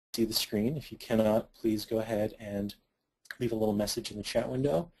see the screen. If you cannot, please go ahead and leave a little message in the chat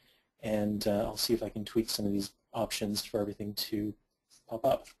window, and I'll see if I can tweak some of these options for everything to pop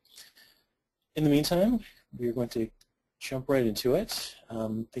up. In the meantime, we're going to jump right into it.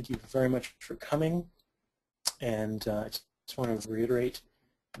 Thank you very much for coming, and I just want to reiterate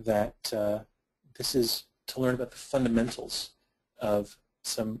that this is to learn about the fundamentals of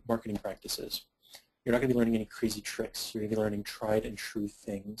some marketing practices. You're not going to be learning any crazy tricks. You're going to be learning tried and true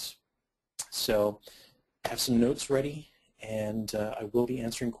things. So have some notes ready, and I will be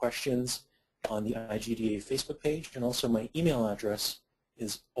answering questions on the IGDA Facebook page, and also my email address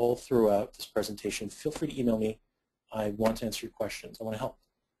is all throughout this presentation. Feel free to email me. I want to answer your questions. I want to help.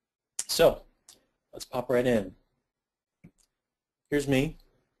 So let's pop right in. Here's me.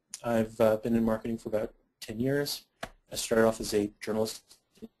 I've been in marketing for about 10 years. I started off as a journalist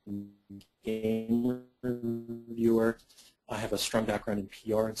and game reviewer. I have a strong background in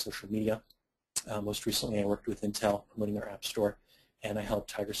PR and social media. Most recently, I worked with Intel promoting their app store, and I helped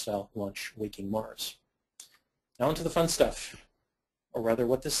Tiger Style launch Waking Mars. Now onto the fun stuff, or rather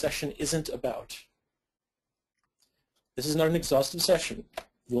what this session isn't about. This is not an exhaustive session.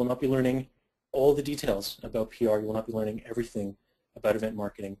 You will not be learning all the details about PR. You will not be learning everything about event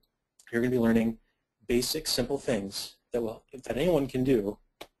marketing. You're going to be learning basic, simple things that anyone can do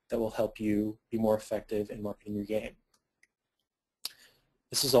that will help you be more effective in marketing your game.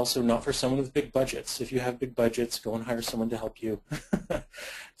 This is also not for someone with big budgets. If you have big budgets, go and hire someone to help you.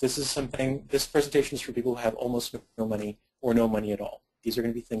 This presentation is for people who have almost no money or no money at all. These are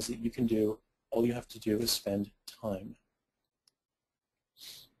going to be things that you can do. All you have to do is spend time.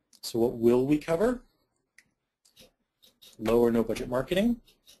 So what will we cover? Low or no budget marketing.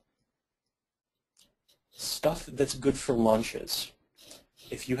 Stuff that's good for launches.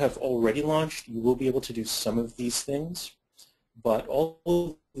 If you have already launched, you will be able to do some of these things, but all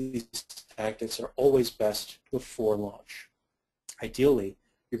of these tactics are always best before launch. Ideally,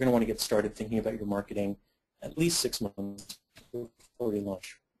 you're going to want to get started thinking about your marketing at least 6 months before you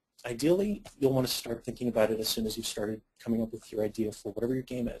launch. Ideally, you'll want to start thinking about it as soon as you've started coming up with your idea for whatever your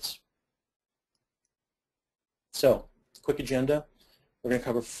game is. So, quick agenda. We're going to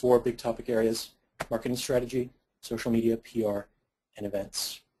cover 4 big topic areas: marketing strategy, social media, PR, and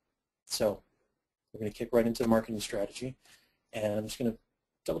events. So we're going to kick right into the marketing strategy, and I'm just going to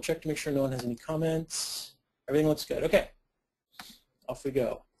double check to make sure no one has any comments. Everything looks good. Okay, off we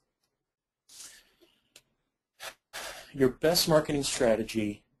go. Your best marketing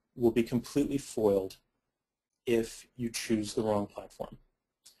strategy will be completely foiled if you choose the wrong platform.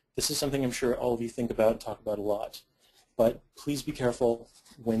 This is something I'm sure all of you think about and talk about a lot, but please be careful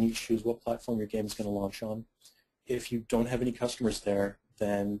when you choose what platform your game is going to launch on. If you don't have any customers there,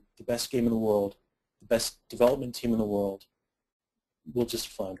 then the best game in the world, the best development team in the world will just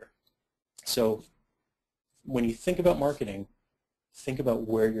flounder. So when you think about marketing, think about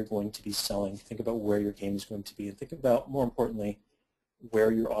where you're going to be selling, think about where your game is going to be, and think about, more importantly,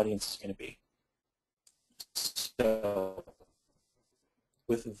 where your audience is going to be. So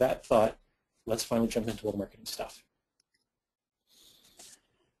with that thought, let's finally jump into all the marketing stuff.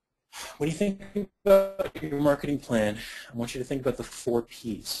 When you think about your marketing plan, I want you to think about the 4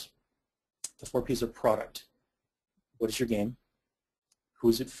 Ps. The 4 Ps are product. What is your game? Who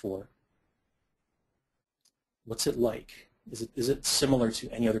is it for? What's it like? Is it similar to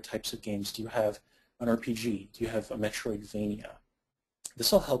any other types of games? Do you have an RPG? Do you have a Metroidvania?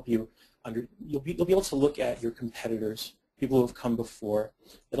 This will help you. You'll be able to look at your competitors, people who have come before.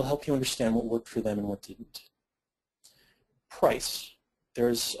 It'll help you understand what worked for them and what didn't. Price.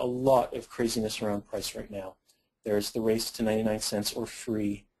 There's a lot of craziness around price right now. There's the race to 99 cents or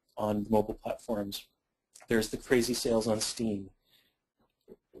free on mobile platforms. There's the crazy sales on Steam.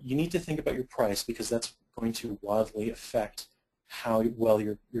 You need to think about your price because that's going to wildly affect how well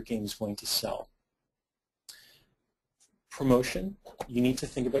your game is going to sell. Promotion. You need to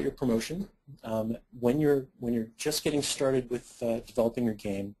think about your promotion. When you're just getting started with developing your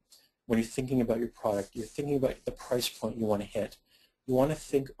game, when you're thinking about your product, you're thinking about the price point you want to hit. You want to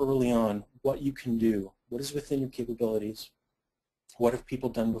think early on what you can do, what is within your capabilities, what have people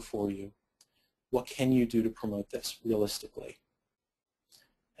done before you, what can you do to promote this realistically.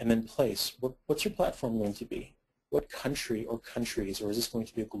 And then place, what's your platform going to be? What country or countries, or is this going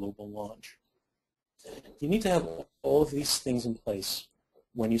to be a global launch? You need to have all of these things in place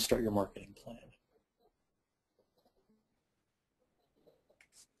when you start your marketing plan.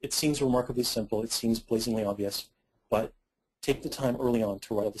 It seems remarkably simple, it seems blazingly obvious, but take the time early on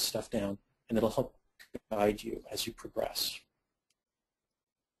to write all this stuff down, and it'll help guide you as you progress.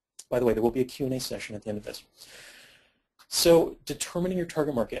 By the way, there will be a Q&A session at the end of this. So determining your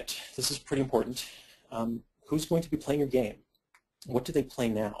target market, this is pretty important. Who's going to be playing your game? What do they play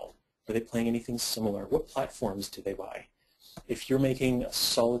now? Are they playing anything similar? What platforms do they buy? If you're making a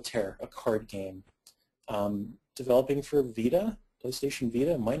solitaire, a card game, developing for Vita, PlayStation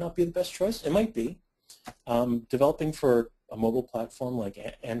Vita might not be the best choice. It might be. Developing for a mobile platform like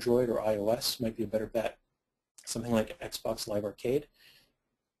Android or iOS might be a better bet. Something like Xbox Live Arcade,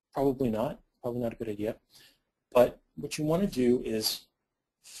 probably not a good idea. But what you want to do is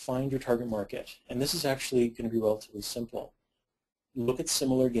find your target market. And this is actually going to be relatively simple. Look at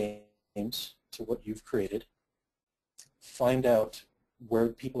similar games to what you've created. Find out where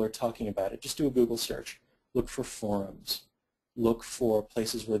people are talking about it. Just do a Google search. Look for forums. Look for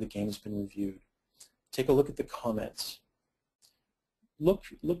places where the game has been reviewed. Take a look at the comments. Look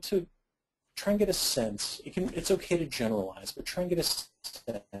to try and get a sense. It's okay to generalize, but try and get a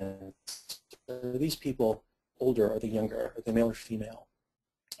sense. Are these people older? Are they younger? Are they male or female?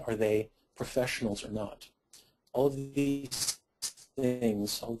 Are they professionals or not? All of these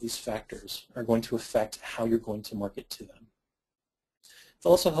things, all of these factors are going to affect how you're going to market to them.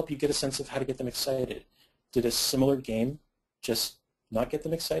 It'll also help you get a sense of how to get them excited. Did a similar game just not get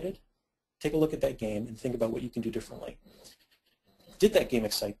them excited? Take a look at that game and think about what you can do differently. Did that game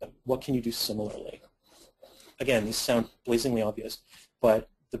excite them? What can you do similarly? Again, these sound blazingly obvious, but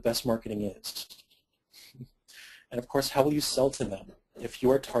the best marketing is. And of course, how will you sell to them? If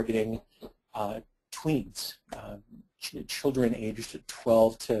you are targeting tweens, children aged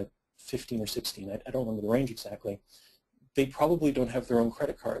 12 to 15 or 16, I don't remember the range exactly, they probably don't have their own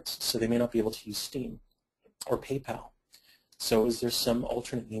credit cards, so they may not be able to use Steam or PayPal. So is there some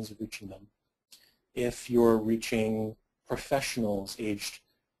alternate means of reaching them? If you're reaching professionals aged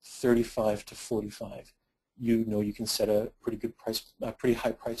 35 to 45, you know you can set a pretty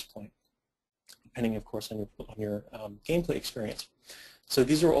high price point, depending, of course, on your gameplay experience. So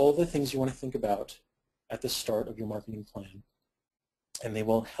these are all the things you want to think about at the start of your marketing plan, and they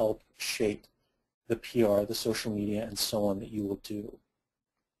will help shape the PR, the social media, and so on that you will do.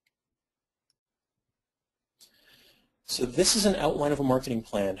 So this is an outline of a marketing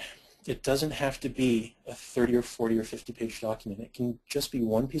plan. It doesn't have to be a 30 or 40 or 50-page document. It can just be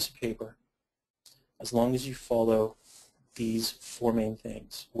one piece of paper, as long as you follow these four main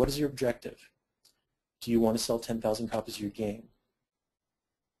things. What is your objective? Do you want to sell 10,000 copies of your game?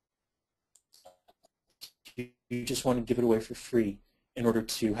 Do you just want to give it away for free in order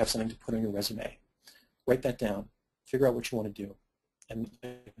to have something to put on your resume? Write that down. Figure out what you want to do. And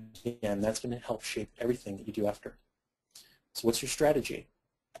again, that's going to help shape everything that you do after. So what's your strategy?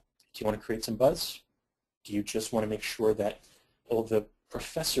 Do you want to create some buzz? Do you just want to make sure that all the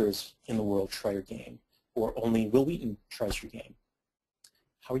professors in the world try your game, or only Will Wheaton tries your game?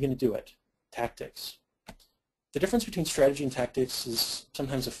 How are you going to do it? Tactics. The difference between strategy and tactics is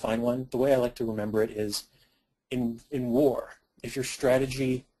sometimes a fine one. The way I like to remember it is in war, if your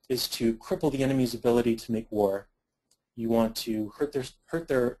strategy is to cripple the enemy's ability to make war, you want to hurt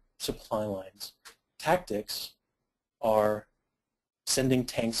their supply lines. Tactics are sending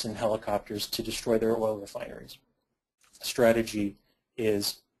tanks and helicopters to destroy their oil refineries. Strategy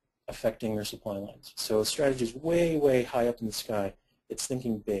is affecting their supply lines. So strategy is way, way high up in the sky. It's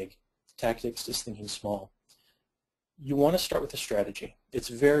thinking big. Tactics is thinking small. You want to start with a strategy. It's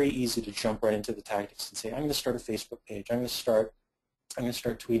very easy to jump right into the tactics and say, I'm going to start a Facebook page. I'm going to start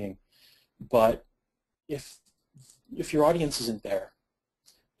tweeting. But if your audience isn't there,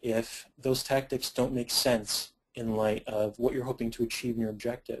 if those tactics don't make sense in light of what you're hoping to achieve in your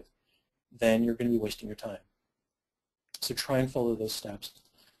objective, then you're going to be wasting your time. So try and follow those steps.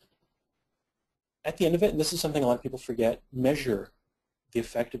 At the end of it, and this is something a lot of people forget, measure the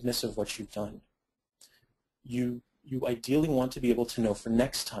effectiveness of what you've done. You ideally want to be able to know for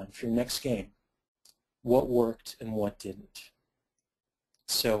next time, for your next game, what worked and what didn't.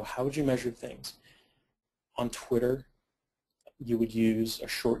 So how would you measure things? On Twitter, you would use a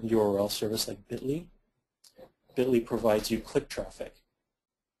shortened URL service like Bitly. Bitly provides you click traffic.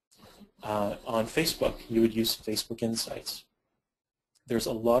 On Facebook, you would use Facebook Insights. There's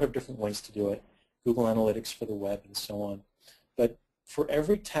a lot of different ways to do it, Google Analytics for the web and so on. But for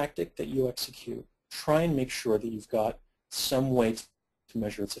every tactic that you execute, try and make sure that you've got some way to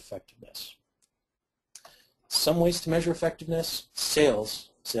measure its effectiveness. Some ways to measure effectiveness: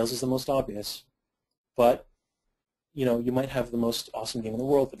 sales. Sales is the most obvious, but you might have the most awesome game in the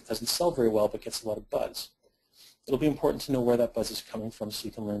world that doesn't sell very well but gets a lot of buzz. It'll be important to know where that buzz is coming from so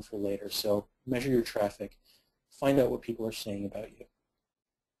you can learn for later. So measure your traffic. Find out what people are saying about you.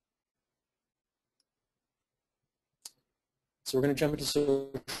 So we're going to jump into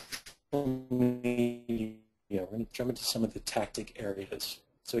social media We're going to jump into some of the tactic areas.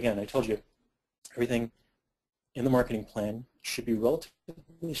 So again, I told you, everything in the marketing plan should be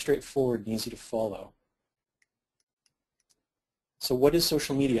relatively straightforward and easy to follow. So what is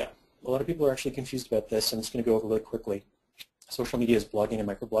social media? A lot of people are actually confused about this, and I'm just going to go over really quickly. Social media is blogging and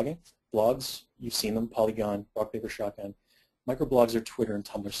microblogging. Blogs, you've seen them, Polygon, Rock, Paper, Shotgun. Microblogs are Twitter and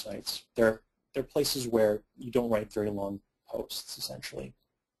Tumblr sites. They're places where you don't write very long posts, essentially.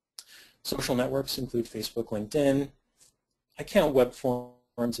 Social networks include Facebook, LinkedIn. I count web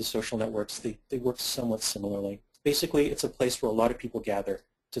forums as social networks. They work somewhat similarly. Basically, it's a place where a lot of people gather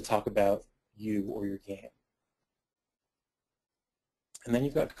to talk about you or your game. And then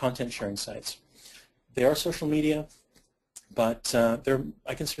you've got content sharing sites. They are social media, but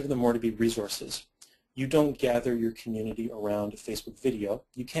I consider them more to be resources. You don't gather your community around a Facebook video.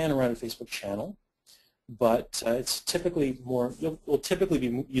 You can around a Facebook channel, but it's typically more, you'll typically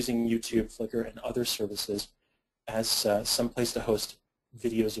be using YouTube, Flickr, and other services as some place to host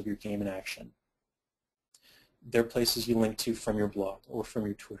videos of your game in action. They're places you link to from your blog or from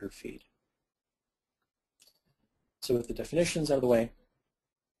your Twitter feed. So with the definitions out of the way,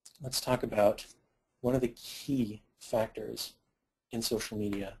 let's talk about one of the key factors in social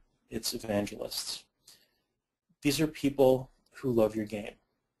media. It's evangelists. These are people who love your game.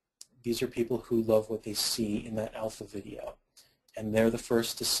 These are people who love what they see in that alpha video, and they're the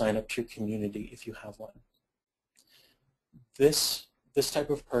first to sign up to your community if you have one. This type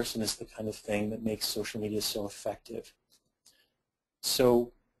of person is the kind of thing that makes social media so effective.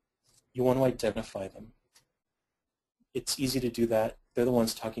 So you want to identify them. It's easy to do that. They're the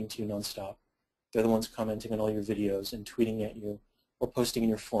ones talking to you nonstop. They're the ones commenting on all your videos and tweeting at you or posting in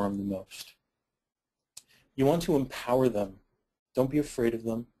your forum the most. You want to empower them. Don't be afraid of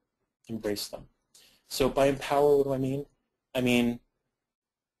them. Embrace them. So by empower, what do I mean? I mean,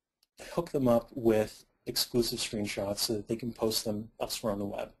 hook them up with exclusive screenshots so that they can post them elsewhere on the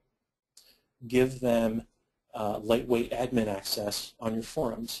web. Give them lightweight admin access on your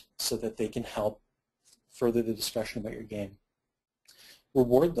forums so that they can help further the discussion about your game.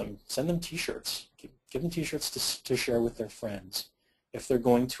 Reward them. Send them t-shirts. Give them t-shirts to share with their friends. If they're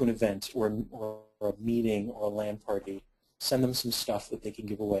going to an event or a meeting or a LAN party, send them some stuff that they can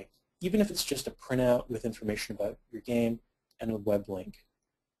give away. Even if it's just a printout with information about your game and a web link.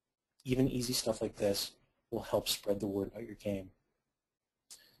 Even easy stuff like this will help spread the word about your game.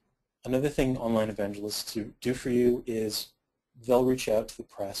 Another thing online evangelists do for you is they'll reach out to the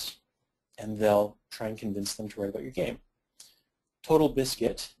press and they'll try and convince them to write about your game. Total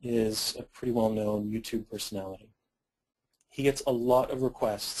Biscuit is a pretty well-known YouTube personality. He gets a lot of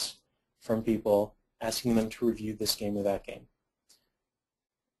requests from people asking them to review this game or that game.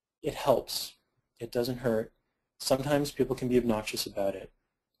 It helps. It doesn't hurt. Sometimes people can be obnoxious about it,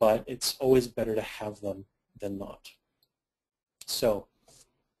 but it's always better to have them than not. So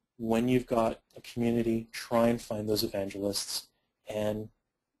when you've got a community, try and find those evangelists and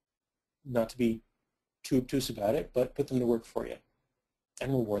not to be too obtuse about it, but put them to work for you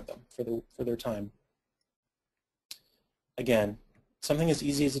and reward them for their time. Again, something as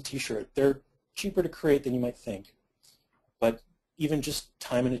easy as a t-shirt. They're cheaper to create than you might think, but even just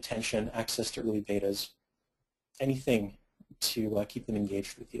time and attention, access to early betas, anything to keep them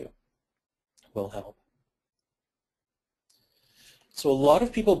engaged with you will help. So a lot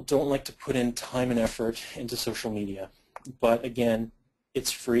of people don't like to put in time and effort into social media, but again,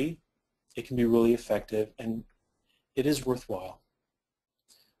 it's free, it can be really effective, and it is worthwhile.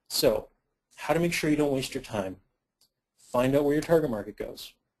 So how to make sure you don't waste your time? Find out where your target market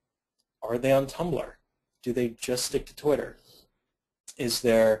goes. Are they on Tumblr? Do they just stick to Twitter? Is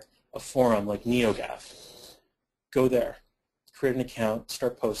there a forum like NeoGAF? Go there. Create an account.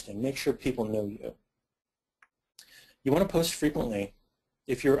 Start posting. Make sure people know you. You want to post frequently.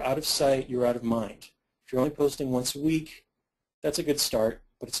 If you're out of sight, you're out of mind. If you're only posting once a week, that's a good start,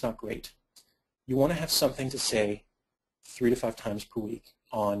 but it's not great. You want to have something to say 3 to 5 times per week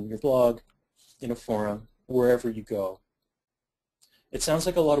on your blog, in a forum, wherever you go. It sounds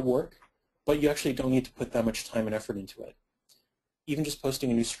like a lot of work, but you actually don't need to put that much time and effort into it. Even just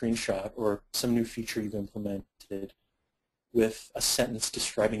posting a new screenshot or some new feature you've implemented with a sentence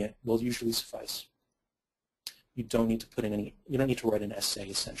describing it will usually suffice. You don't need to put in you don't need to write an essay,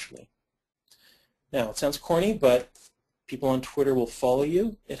 essentially. Now, it sounds corny, but people on Twitter will follow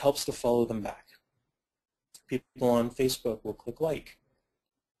you. It helps to follow them back. People on Facebook will click like.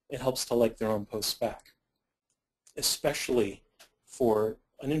 It helps to like their own posts back, especially for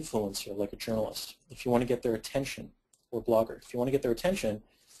an influencer like a journalist. If you want to get their attention, or blogger, if you want to get their attention,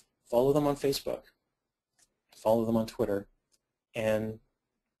 follow them on Facebook, follow them on Twitter, and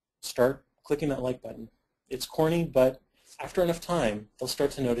start clicking that like button. It's corny, but after enough time, they'll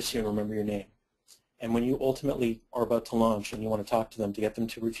start to notice you and remember your name. And when you ultimately are about to launch and you want to talk to them to get them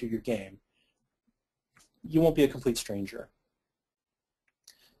to review your game, you won't be a complete stranger.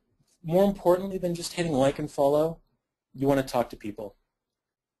 More importantly than just hitting like and follow, you want to talk to people.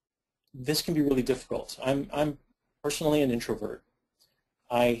 This can be really difficult. I'm personally an introvert.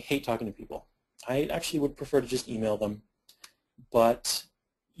 I hate talking to people. I actually would prefer to just email them, but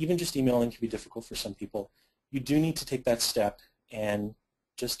even just emailing can be difficult for some people. You do need to take that step and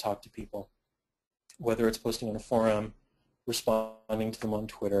just talk to people, whether it's posting on a forum, responding to them on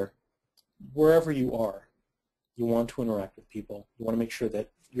Twitter, wherever you are. You want to interact with people. You want to make sure that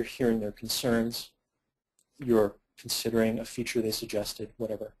you're hearing their concerns, you're considering a feature they suggested,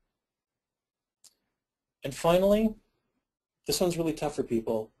 whatever. And finally, this one's really tough for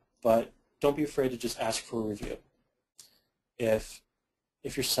people, but don't be afraid to just ask for a review. If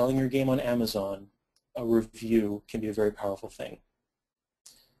you're selling your game on Amazon, a review can be a very powerful thing.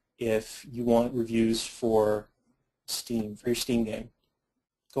 If you want reviews for Steam, for your Steam game,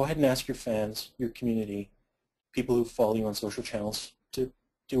 go ahead and ask your fans, your community, people who follow you on social channels to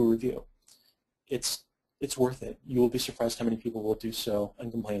do a review. It's worth it. You will be surprised how many people will do so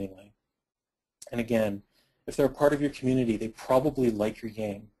uncomplainingly. And again, if they're a part of your community, they probably like your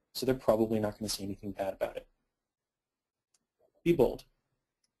game, so they're probably not going to say anything bad about it. Be bold.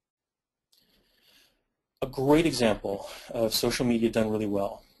 A great example of social media done really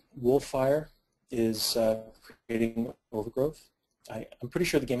well. Wolfire is creating Overgrowth. I'm pretty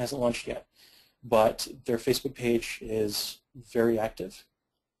sure the game hasn't launched yet, but their Facebook page is very active.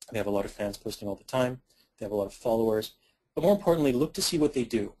 They have a lot of fans posting all the time. They have a lot of followers. But more importantly, look to see what they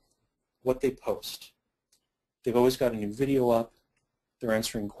do, what they post. They've always got a new video up. They're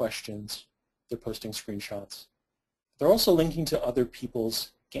answering questions. They're posting screenshots. They're also linking to other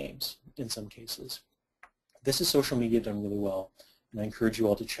people's games in some cases. This is social media done really well, and I encourage you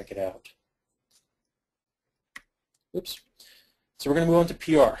all to check it out. Oops. So we're going to move on to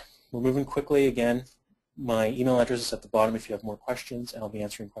PR. We're moving quickly again. My email address is at the bottom if you have more questions, and I'll be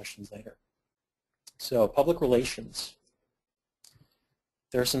answering questions later. So public relations.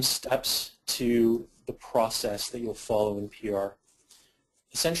 There are some steps to the process that you'll follow in PR.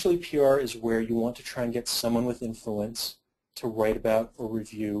 Essentially, PR is where you want to try and get someone with influence to write about or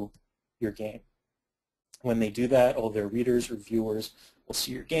review your game. When they do that, all their readers or viewers will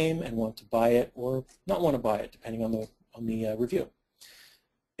see your game and want to buy it or not want to buy it, depending on the review.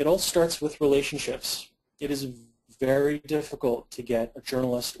 It all starts with relationships. It is very difficult to get a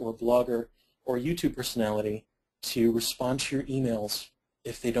journalist or a blogger or a YouTube personality to respond to your emails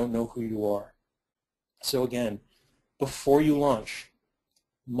if they don't know who you are. So again, before you launch,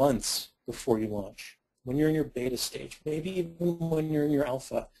 months before you launch, when you're in your beta stage, maybe even when you're in your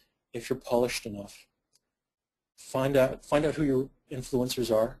alpha, if you're polished enough, find out who your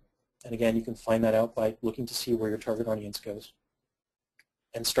influencers are. And again, you can find that out by looking to see where your target audience goes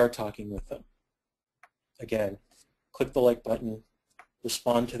and start talking with them. Again, click the like button,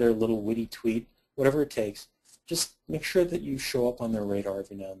 respond to their little witty tweet, whatever it takes. Just make sure that you show up on their radar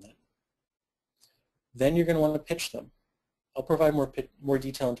every now and then. Then you're going to want to pitch them. I'll provide more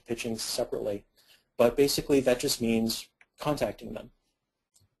detail into pitching separately, but basically that just means contacting them.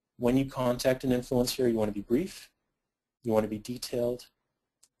 When you contact an influencer, you want to be brief, you want to be detailed,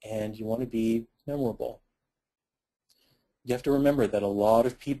 and you want to be memorable. You have to remember that a lot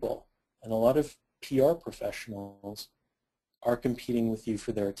of people and a lot of PR professionals are competing with you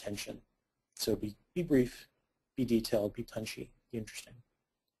for their attention. So be brief, be detailed, be punchy, be interesting.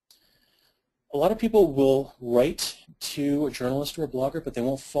 A lot of people will write to a journalist or a blogger, but they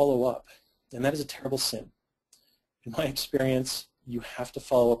won't follow up, and that is a terrible sin. In my experience, you have to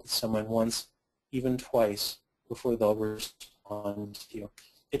follow up with someone once, even twice, before they'll respond to you.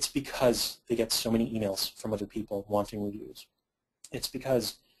 It's because they get so many emails from other people wanting reviews. It's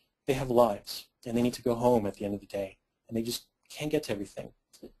because they have lives, and they need to go home at the end of the day, and they just can't get to everything.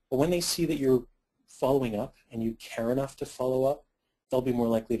 But when they see that you're following up and you care enough to follow up, they'll be more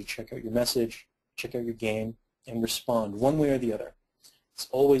likely to check out your message, check out your game, and respond one way or the other. It's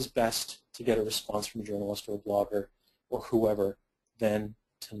always best to get a response from a journalist or a blogger or whoever than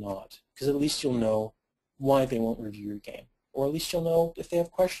to not, because at least you'll know why they won't review your game, or at least you'll know if they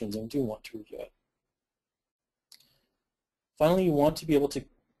have questions and do want to review it. Finally, you want to be able to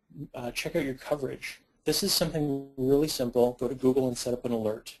check out your coverage. This is something really simple. Go to Google and set up an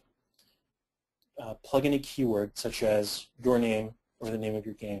alert. Plug in a keyword such as your name or the name of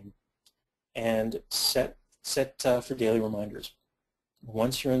your game, and set for daily reminders.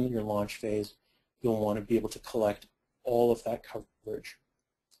 Once you're in your launch phase, you'll want to be able to collect all of that coverage.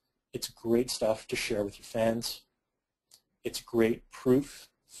 It's great stuff to share with your fans. It's great proof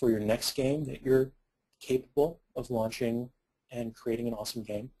for your next game that you're capable of launching and creating an awesome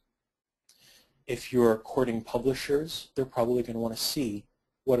game. If you're courting publishers, they're probably going to want to see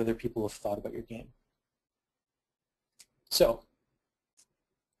what other people have thought about your game. So,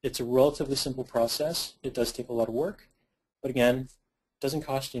 it's a relatively simple process. It does take a lot of work, but again, it doesn't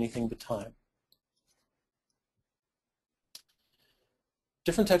cost you anything but time.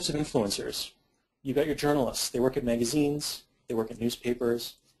 Different types of influencers. You've got your journalists. They work at magazines. They work at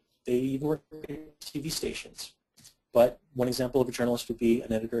newspapers. They even work at TV stations. But one example of a journalist would be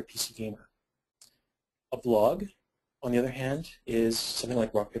an editor at PC Gamer. A blog, on the other hand, is something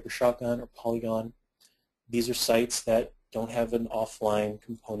like Rock, Paper, Shotgun or Polygon. These are sites that don't have an offline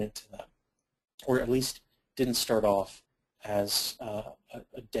component to them, or at least didn't start off as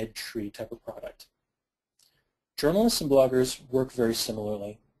a dead tree type of product. Journalists and bloggers work very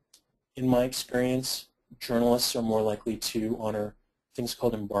similarly. In my experience, journalists are more likely to honor things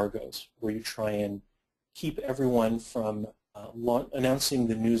called embargoes, where you try and keep everyone from announcing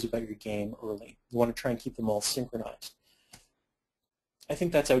the news about your game early. You want to try and keep them all synchronized. I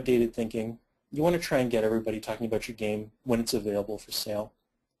think that's outdated thinking. You want to try and get everybody talking about your game when it's available for sale.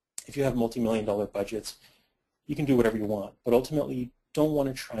 If you have multi-million-dollar budgets, you can do whatever you want, but ultimately you don't want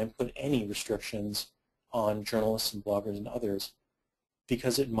to try and put any restrictions on journalists and bloggers and others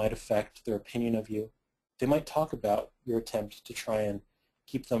because it might affect their opinion of you. They might talk about your attempt to try and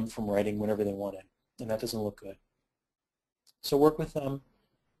keep them from writing whenever they want it, and that doesn't look good. So work with them.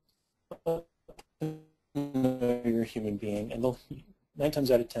 You're a human being, and 9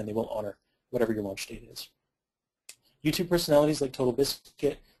 times out of 10 they will honor whatever your launch date is. YouTube personalities like Total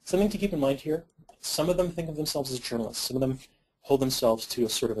Biscuit, something to keep in mind here, some of them think of themselves as journalists. Some of them hold themselves to a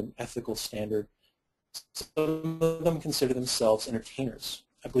sort of an ethical standard. Some of them consider themselves entertainers.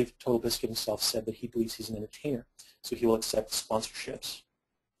 I believe Total Biscuit himself said that he believes he's an entertainer, so he will accept sponsorships.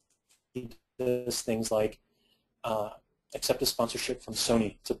 He does things like accept a sponsorship from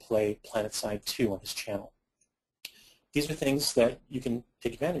Sony to play PlanetSide 2 on his channel. These are things that you can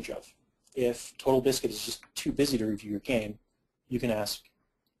take advantage of. If Total Biscuit is just too busy to review your game, you can ask,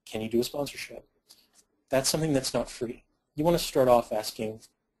 can you do a sponsorship? That's something that's not free. You want to start off asking,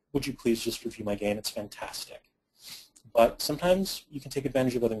 would you please just review my game? It's fantastic. But sometimes you can take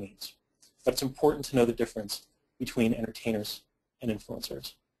advantage of other means. But it's important to know the difference between entertainers and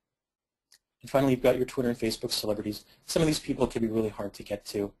influencers. And finally, you've got your Twitter and Facebook celebrities. Some of these people can be really hard to get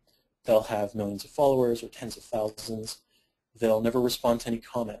to. They'll have millions of followers or tens of thousands. They'll never respond to any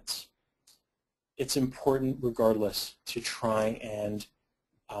comments. It's important, regardless, to try and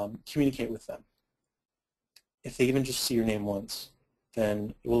communicate with them. If they even just see your name once,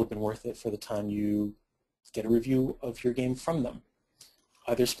 then it will have been worth it for the time you get a review of your game from them,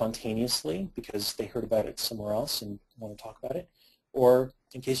 either spontaneously because they heard about it somewhere else and want to talk about it, or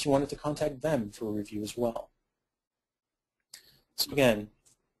in case you wanted to contact them for a review as well. So again,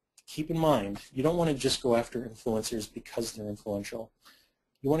 keep in mind, you don't want to just go after influencers because they're influential.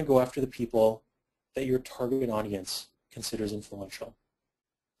 You want to go after the people that your target audience considers influential.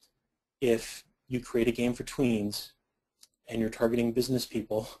 If you create a game for tweens and you're targeting business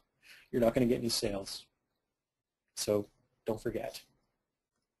people, you're not going to get any sales. So don't forget.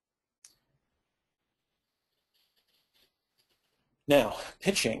 Now,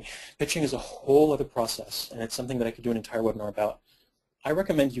 pitching. Pitching is a whole other process, and it's something that I could do an entire webinar about. I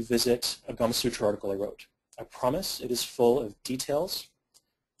recommend you visit a Gama Sutra article I wrote. I promise it is full of details,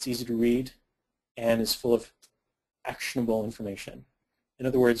 it's easy to read, and is full of actionable information. In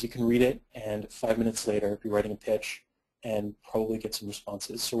other words, you can read it and 5 minutes later be writing a pitch and probably get some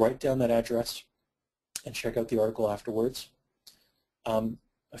responses. So write down that address and check out the article afterwards.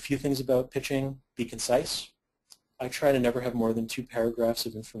 A few things about pitching: be concise. I try to never have more than 2 paragraphs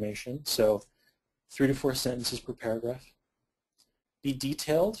of information, so 3 to 4 sentences per paragraph. Be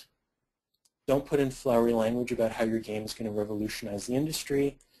detailed. Don't put in flowery language about how your game is going to revolutionize the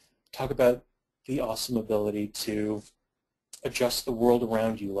industry. Talk about the awesome ability to adjust the world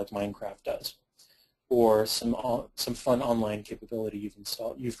around you like Minecraft does, or some fun online capability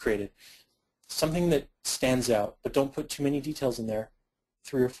you've created. Something that stands out, but don't put too many details in there.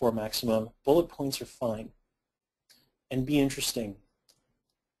 3 or 4 maximum. Bullet points are fine. And be interesting.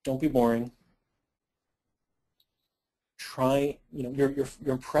 Don't be boring. Try, your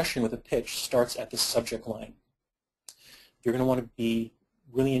impression with a pitch starts at the subject line. You're going to want to be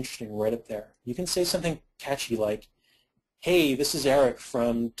really interesting right up there. You can say something catchy like, hey, this is Eric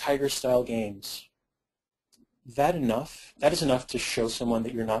from Tiger Style Games. That is enough to show someone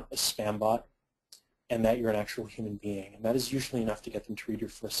that you're not a spam bot and that you're an actual human being. And that is usually enough to get them to read your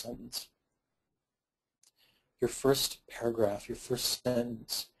first sentence. Your first paragraph, your first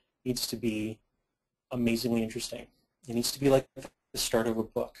sentence needs to be amazingly interesting. It needs to be like the start of a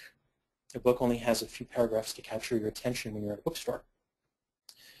book. A book only has a few paragraphs to capture your attention when you're at a bookstore.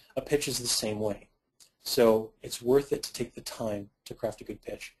 A pitch is the same way. So it's worth it to take the time to craft a good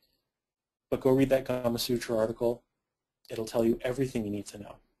pitch. But go read that Kama Sutra article. It'll tell you everything you need to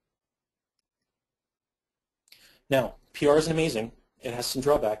know. Now, PR isn't amazing. It has some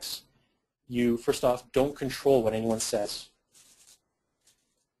drawbacks. You, first off, don't control what anyone says.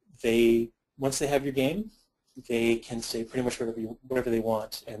 Once they have your game, they can say pretty much whatever they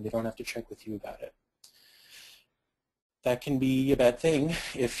want, and they don't have to check with you about it. That can be a bad thing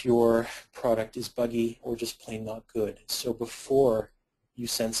if your product is buggy or just plain not good. So before you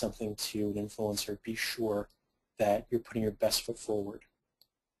send something to an influencer, be sure that you're putting your best foot forward.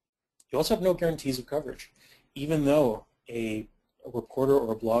 You also have no guarantees of coverage. Even though a reporter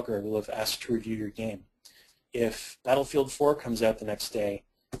or a blogger will have asked to review your game, if Battlefield 4 comes out the next day,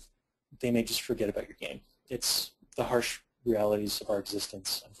 they may just forget about your game. It's the harsh realities of our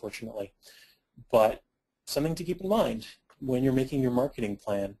existence, unfortunately. But something to keep in mind when you're making your marketing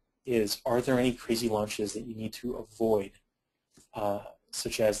plan is, are there any crazy launches that you need to avoid,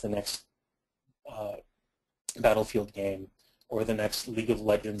 such as the next Battlefield game or the next League of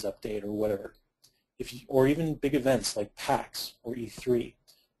Legends update or whatever. Or even big events like PAX or E3.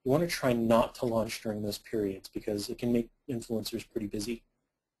 You want to try not to launch during those periods because it can make influencers pretty busy.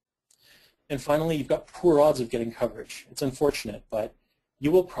 And finally, you've got poor odds of getting coverage. It's unfortunate, but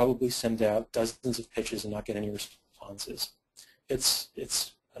you will probably send out dozens of pitches and not get any responses. It's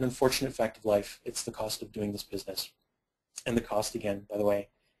an unfortunate fact of life. It's the cost of doing this business. And the cost, again, by the way,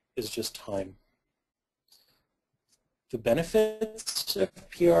 is just time. The benefits of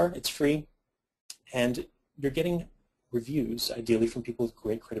PR, it's free, and you're getting reviews, ideally, from people with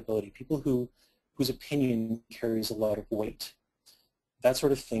great credibility, people whose opinion carries a lot of weight. That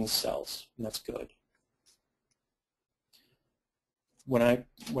sort of thing sells, and that's good. When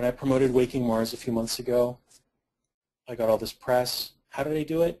I promoted Waking Mars a few months ago, I got all this press. How did I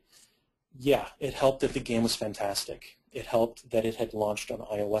do it? Yeah, it helped that the game was fantastic. It helped that it had launched on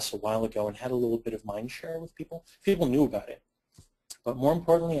iOS a while ago and had a little bit of mind share with people. People knew about it. But more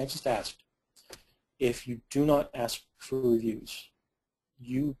importantly, I just asked. If you do not ask for reviews,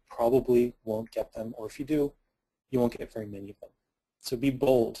 you probably won't get them, or if you do, you won't get very many of them. So be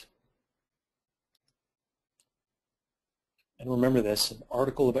bold. And remember this, an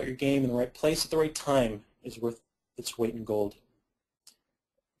article about your game in the right place at the right time is worth its weight in gold.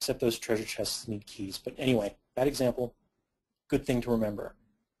 Except those treasure chests need keys. But anyway, bad example, good thing to remember.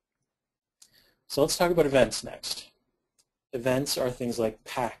 So let's talk about events next. Events are things like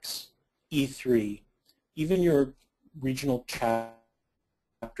PAX, E3, even your regional chapter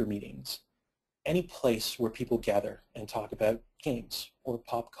meetings, any place where people gather and talk about games or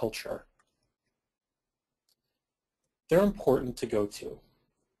pop culture. They're important to go to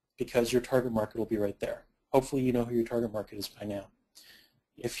because your target market will be right there. Hopefully you know who your target market is by now.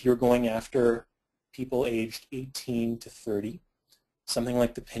 If you're going after people aged 18 to 30, something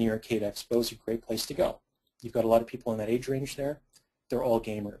like the Penny Arcade Expo is a great place to go. You've got a lot of people in that age range there. They're all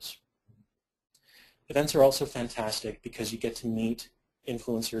gamers. Events are also fantastic because you get to meet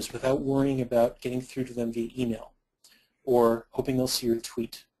influencers without worrying about getting through to them via email or hoping they'll see your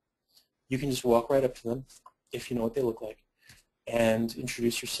tweet. You can just walk right up to them, if you know what they look like, and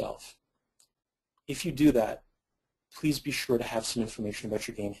introduce yourself. If you do that, please be sure to have some information about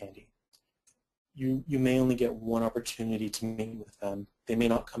your game handy. You may only get one opportunity to meet with them. They may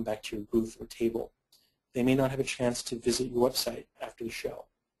not come back to your booth or table. They may not have a chance to visit your website after the show.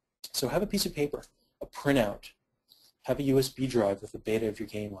 So have a piece of paper, a printout, have a USB drive with a beta of your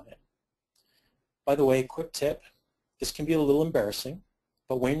game on it. By the way, quick tip, this can be a little embarrassing,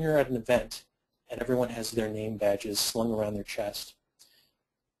 but when you're at an event and everyone has their name badges slung around their chest,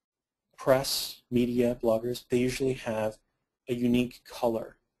 press, media, bloggers, they usually have a unique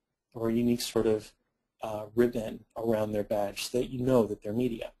color or a unique sort of ribbon around their badge so that you know that they're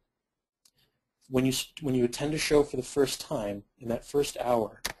media. When you attend a show for the first time, in that first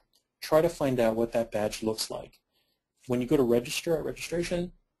hour, try to find out what that badge looks like. When you go to register at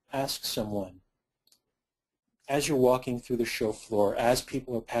registration, ask someone. As you're walking through the show floor, as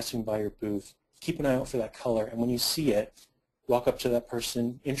people are passing by your booth, keep an eye out for that color, and when you see it, walk up to that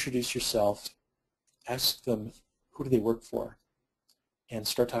person, introduce yourself, ask them who do they work for, and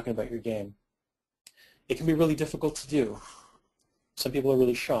start talking about your game. It can be really difficult to do. Some people are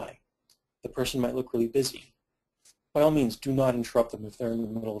really shy. The person might look really busy. by all means, do not interrupt them if they're in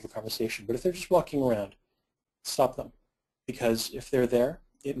the middle of a conversation. But if they're just walking around, stop them. Because if they're there,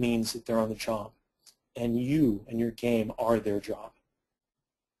 it means that they're on the job. And you and your game are their job.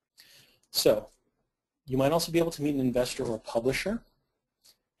 So you might also be able to meet an investor or a publisher.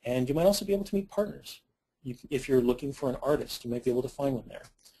 And you might also be able to meet partners. If you're looking for an artist, you might be able to find one there.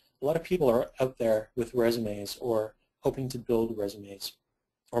 A lot of people are out there with resumes or hoping to build resumes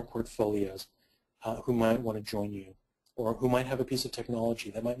or portfolios who might want to join you, or who might have a piece of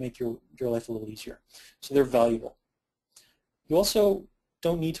technology that might make your life a little easier. So they're valuable. You also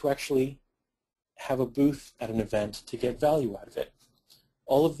don't need to actually have a booth at an event to get value out of it.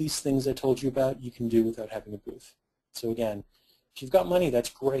 All of these things I told you about, you can do without having a booth. So again, if you've got money, that's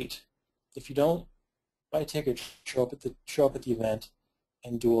great. If you don't, buy a ticket, show up at the event,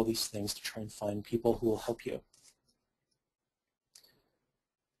 and do all these things to try and find people who will help you.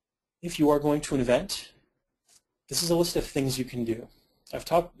 If you are going to an event, this is a list of things you can do.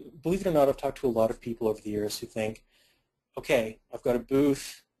 Believe it or not, I've talked to a lot of people over the years who think, okay, I've got a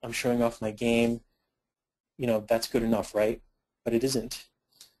booth, I'm showing off my game, that's good enough, right? But it isn't.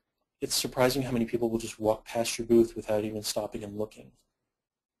 It's surprising how many people will just walk past your booth without even stopping and looking.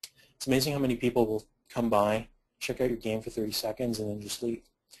 It's amazing how many people will come by, check out your game for 30 seconds, and then just leave.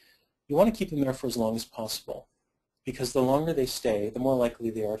 You want to keep them there for as long as possible, because the longer they stay, the more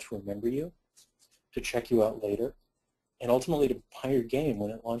likely they are to remember you, to check you out later, and ultimately to buy your game when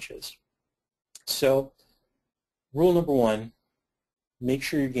it launches. So, rule number one, make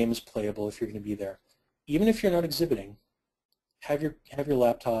sure your game is playable if you're going to be there. Even if you're not exhibiting, have your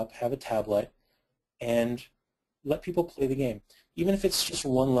laptop, have a tablet, and let people play the game. Even if it's just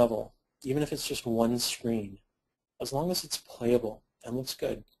one level, even if it's just one screen, as long as it's playable and looks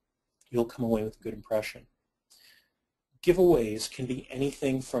good, you'll come away with a good impression. Giveaways can be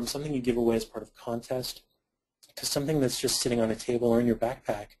anything from something you give away as part of a contest to something that's just sitting on a table or in your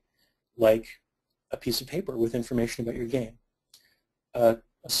backpack, like a piece of paper with information about your game, a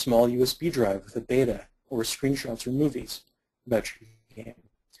small USB drive with a beta or screenshots or movies about your game.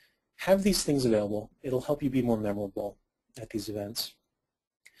 Have these things available. It'll help you be more memorable at these events.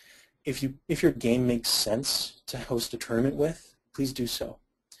 If your game makes sense to host a tournament with, please do so.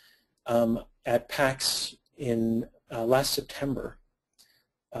 At PAX in last September,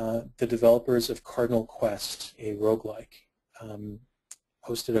 the developers of Cardinal Quest, a roguelike,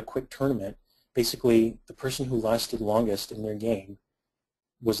 hosted a quick tournament. Basically, the person who lasted longest in their game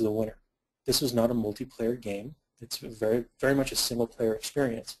was the winner. This was not a multiplayer game. It's very, very much a single-player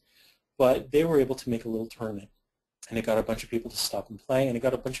experience. But they were able to make a little tournament, and it got a bunch of people to stop and play, and it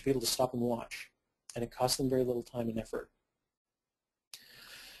got a bunch of people to stop and watch, and it cost them very little time and effort.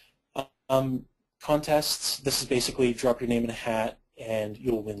 Contests, this is basically drop your name in a hat and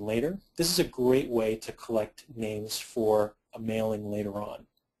you'll win later. This is a great way to collect names for a mailing later on.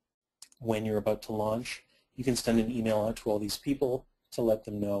 When you're about to launch, you can send an email out to all these people to let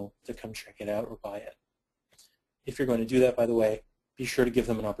them know to come check it out or buy it. If you're going to do that, by the way, be sure to give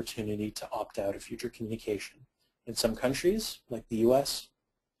them an opportunity to opt out of future communication. In some countries, like the US,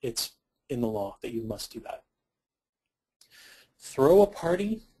 it's in the law that you must do that. Throw a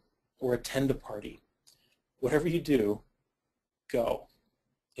party or attend a party. Whatever you do, go.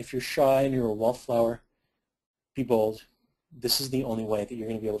 If you're shy and you're a wallflower, be bold. This is the only way that you're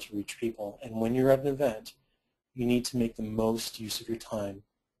going to be able to reach people. And when you're at an event, you need to make the most use of your time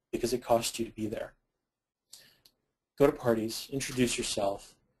because it costs you to be there. Go to parties, introduce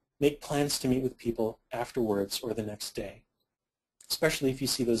yourself, make plans to meet with people afterwards or the next day, especially if you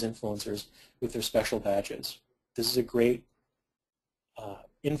see those influencers with their special badges. This is a great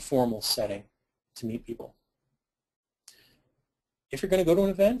informal setting to meet people. If you're going to go to an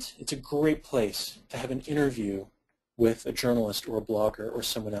event, it's a great place to have an interview with a journalist or a blogger or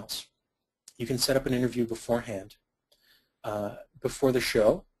someone else. You can set up an interview beforehand. Before the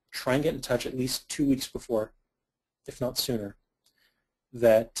show, try and get in touch at least 2 weeks before, if not sooner,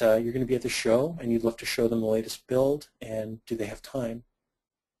 that you're going to be at the show and you'd love to show them the latest build, and do they have time?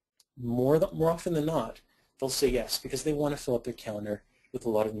 More often than not, they'll say yes because they want to fill up their calendar with a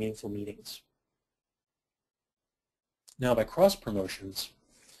lot of meaningful meetings. Now, by cross-promotions,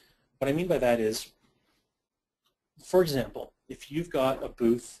 what I mean by that is, for example, if you've got a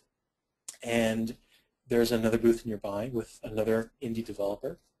booth and there's another booth nearby with another indie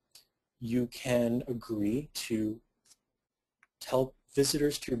developer, you can agree to tell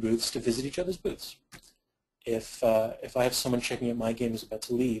visitors to your booths to visit each other's booths. If I have someone checking out my game who's about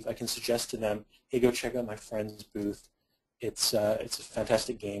to leave, I can suggest to them, hey, go check out my friend's booth. It's a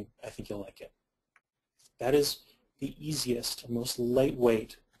fantastic game. I think you'll like it. That is the easiest and most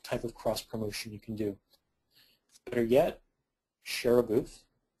lightweight type of cross-promotion you can do. Better yet, share a booth,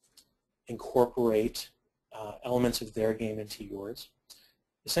 incorporate elements of their game into yours.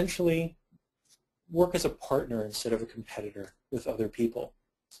 Essentially, work as a partner instead of a competitor with other people.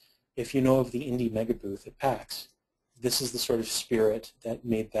 If you know of the Indie Mega Booth at PAX, this is the sort of spirit that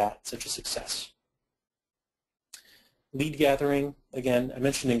made that such a success. Lead gathering, again, I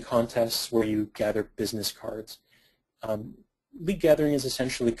mentioned in contests where you gather business cards. Lead gathering is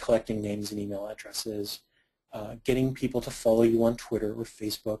essentially collecting names and email addresses, getting people to follow you on Twitter or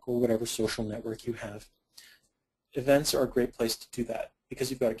Facebook or whatever social network you have. Events are a great place to do that because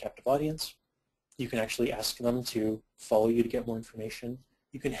you've got a captive audience. You can actually ask them to follow you to get more information.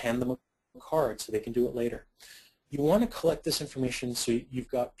 You can hand them a card so they can do it later. You want to collect this information so you've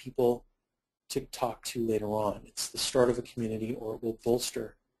got people to talk to later on. It's the start of a community, or it will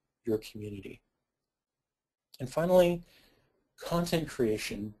bolster your community. And finally, content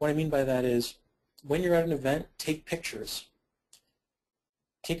creation. What I mean by that is when you're at an event, take pictures.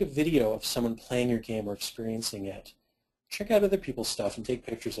 Take a video of someone playing your game or experiencing it. Check out other people's stuff and take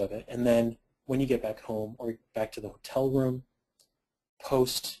pictures of it. And then when you get back home or back to the hotel room,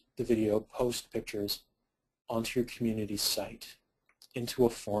 post the video, post pictures onto your community site, into a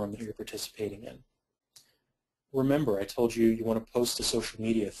forum that you're participating in. Remember, I told you you want to post to social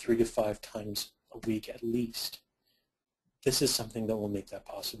media 3 to 5 times a week at least. This is something that will make that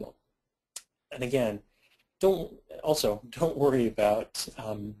possible. And again, don't worry about,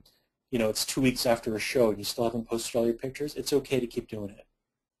 it's 2 weeks after a show and you still haven't posted all your pictures. It's okay to keep doing it.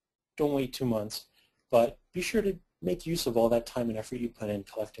 Don't wait 2 months, but be sure to make use of all that time and effort you put in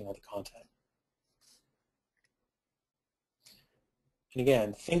collecting all the content. And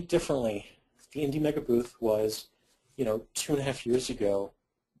again, think differently. The Indie Mega Booth was, 2.5 years ago,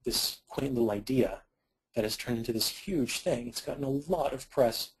 this quaint little idea that has turned into this huge thing. It's gotten a lot of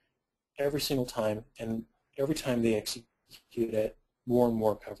press every single time, and every time they execute it, more and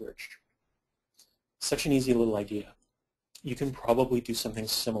more coverage. Such an easy little idea. You can probably do something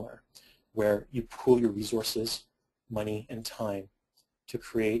similar, where you pool your resources, money, and time to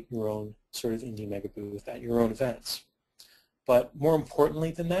create your own sort of Indie Mega Booth at your own events. But more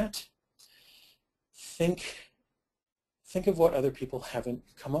importantly than that, think of what other people haven't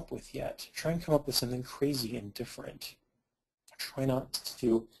come up with yet. Try and come up with something crazy and different. Try not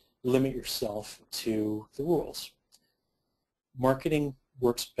to limit yourself to the rules. Marketing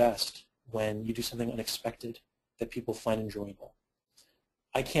works best when you do something unexpected that people find enjoyable.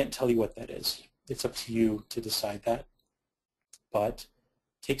 I can't tell you what that is. It's up to you to decide that. But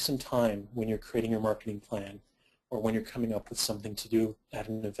take some time when you're creating your marketing plan or when you're coming up with something to do at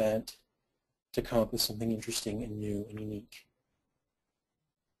an event to come up with something interesting and new and unique.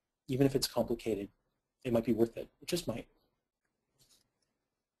 Even if it's complicated, it might be worth it. It just might.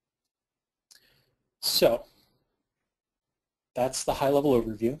 So that's the high-level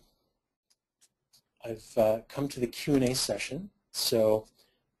overview. I've come to the Q&A session. So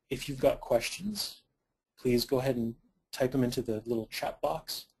if you've got questions, please go ahead and type them into the little chat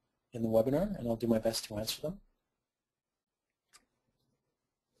box in the webinar, and I'll do my best to answer them.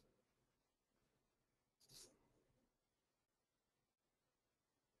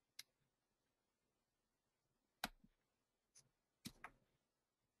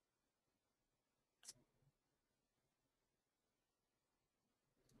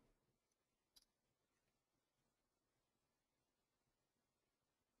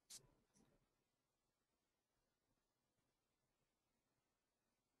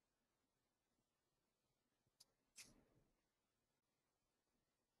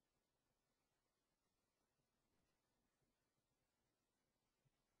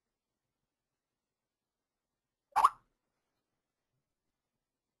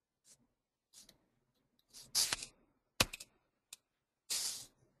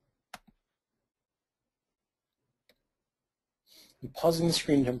 I'm pausing the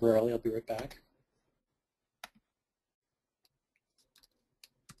screen temporarily. I'll be right back.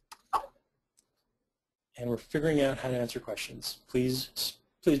 And we're figuring out how to answer questions. Please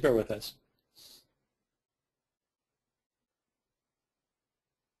bear with us.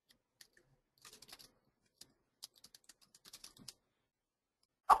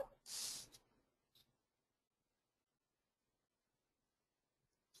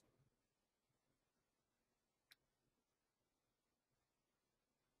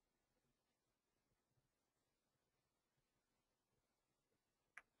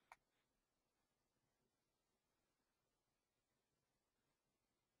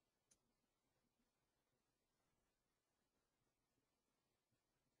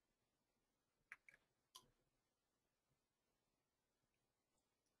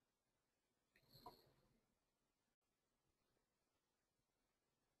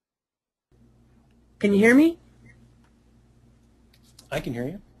 Can you hear me? I can hear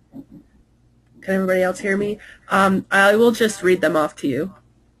you. Can everybody else hear me? I will just read them off to you.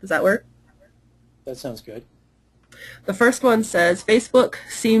 Does that work? That sounds good. The first one says, Facebook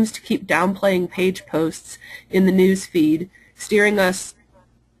seems to keep downplaying page posts in the news feed, steering us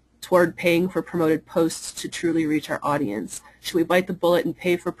toward paying for promoted posts to truly reach our audience. Should we bite the bullet and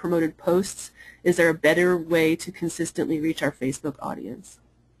pay for promoted posts? Is there a better way to consistently reach our Facebook audience?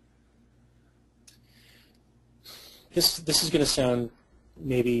 This is going to sound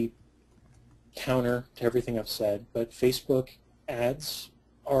maybe counter to everything I've said, but Facebook ads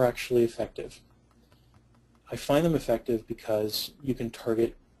are actually effective. I find them effective because you can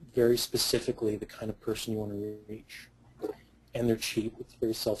target very specifically the kind of person you want to reach. And they're cheap. It's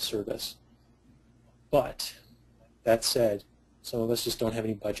very self-service. But that said, some of us just don't have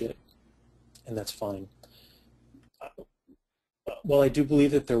any budget, and that's fine. While I do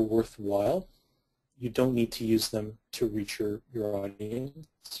believe that they're worthwhile, you don't need to use them to reach your audience.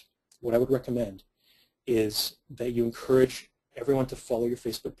 What I would recommend is that you encourage everyone to follow your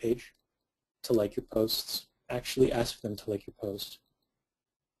Facebook page, to like your posts, actually ask them to like your post,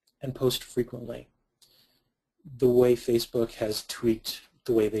 and post frequently. The way Facebook has tweaked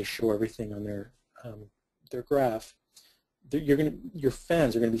the way they show everything on their graph, your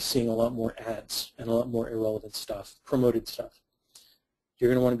fans are going to be seeing a lot more ads and a lot more irrelevant stuff, promoted stuff. You're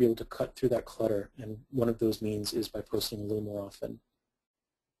going to want to be able to cut through that clutter, and one of those means is by posting a little more often.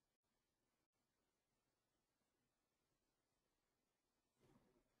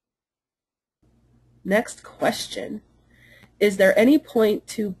 Next question. Is there any point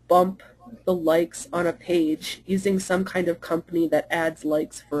to bump the likes on a page using some kind of company that adds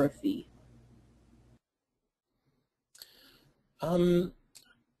likes for a fee?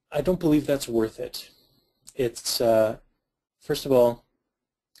 I don't believe that's worth it. It's, first of all,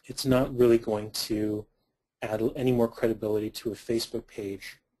 it's not really going to add any more credibility to a Facebook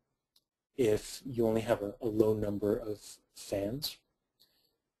page if you only have a low number of fans.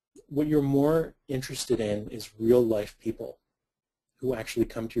 What you're more interested in is real-life people who actually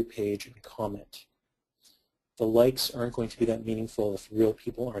come to your page and comment. The likes aren't going to be that meaningful if real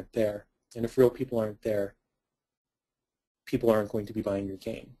people aren't there. And if real people aren't there, people aren't going to be buying your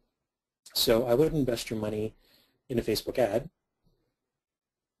game. So I would invest your money in a Facebook ad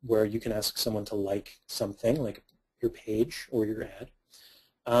where you can ask someone to like something, like your page or your ad,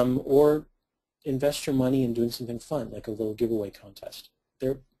 or invest your money in doing something fun, like a little giveaway contest.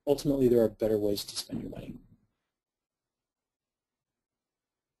 Ultimately, there are better ways to spend your money.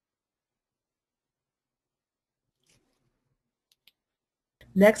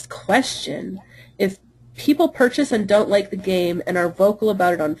 Next question. If people purchase and don't like the game and are vocal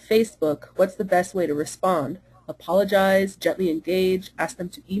about it on Facebook, what's the best way to respond? Apologize, gently engage, ask them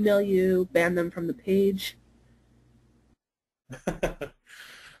to email you, ban them from the page?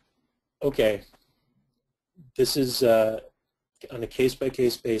 Okay. This is on a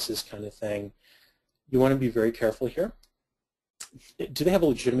case-by-case basis kind of thing. You want to be very careful here. Do they have a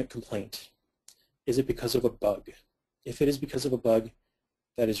legitimate complaint? Is it because of a bug? If it is because of a bug,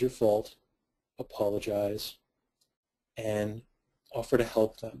 that is your fault. Apologize and offer to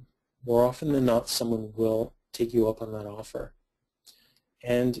help them. More often than not, someone will take you up on that offer.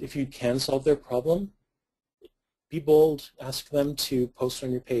 And if you can solve their problem, be bold, ask them to post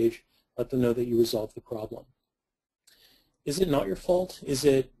on your page, let them know that you resolved the problem. Is it not your fault? Is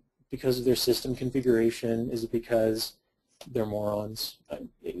it because of their system configuration? Is it because they're morons?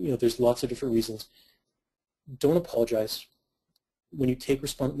 There's lots of different reasons. Don't apologize. When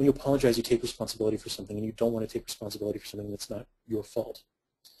you apologize, you take responsibility for something, and you don't want to take responsibility for something that's not your fault.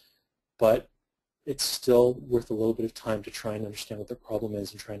 But it's still worth a little bit of time to try and understand what their problem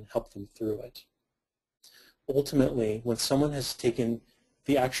is and try and help them through it. Ultimately, when someone has taken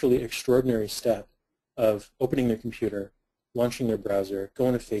the actually extraordinary step of opening their computer, launching their browser,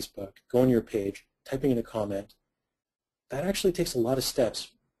 going to Facebook, going to your page, typing in a comment, that actually takes a lot of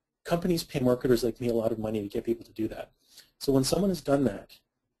steps. Companies pay marketers like me a lot of money to get people to do that. So when someone has done that,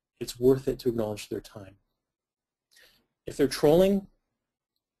 it's worth it to acknowledge their time. If they're trolling,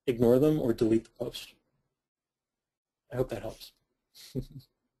 ignore them or delete the post. I hope that helps.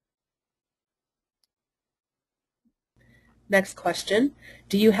 Next question.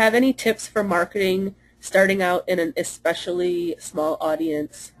 Do you have any tips for marketing starting out in an especially small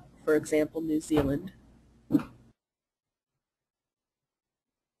audience, for example, New Zealand?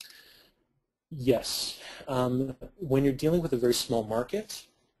 Yes. When you're dealing with a very small market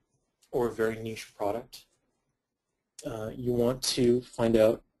or a very niche product, you want to find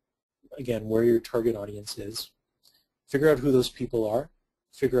out, again, where your target audience is. Figure out who those people are.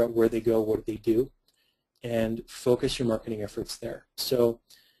 Figure out where they go, what they do. and focus your marketing efforts there. So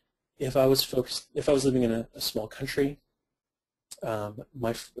if I was living in a small country,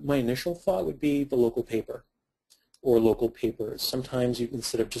 my initial thought would be the local paper or local papers. Sometimes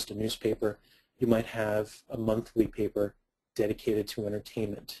instead of just a newspaper, you might have a monthly paper dedicated to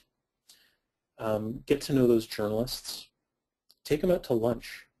entertainment. Get to know those journalists. Take them out to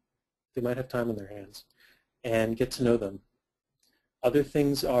lunch. They might have time on their hands. And get to know them. Other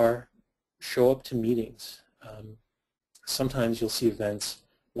things are show up to meetings. Sometimes you'll see events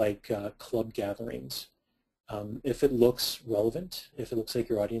like club gatherings. If it looks relevant, if it looks like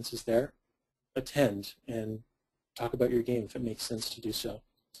your audience is there, attend and talk about your game if it makes sense to do so.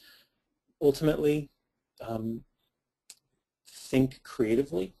 Ultimately, think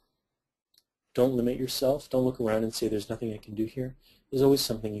creatively. Don't limit yourself. Don't look around and say there's nothing I can do here. There's always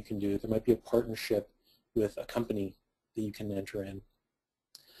something you can do. There might be a partnership with a company that you can enter in.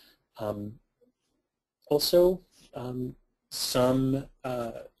 Also, some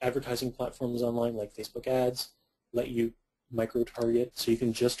advertising platforms online like Facebook ads let you micro-target, so you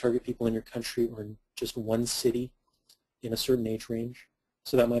can just target people in your country or in just one city in a certain age range.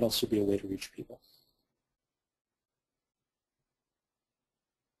 So that might also be a way to reach people.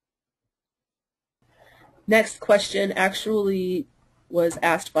 Next question actually was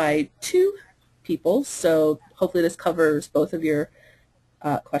asked by 2 people, so hopefully this covers both of your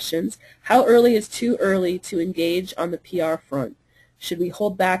questions. How early is too early to engage on the PR front? Should we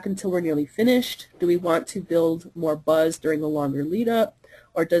hold back until we're nearly finished? Do we want to build more buzz during a longer lead up?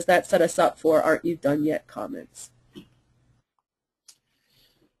 Or does that set us up for aren't you done yet comments?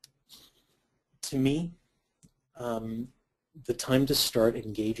 To me, the time to start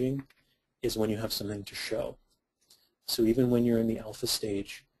engaging is when you have something to show. So even when you're in the alpha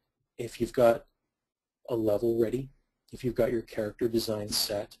stage, if you've got a level ready, if you've got your character design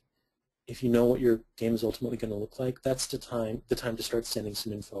set, if you know what your game is ultimately going to look like, that's the time to start sending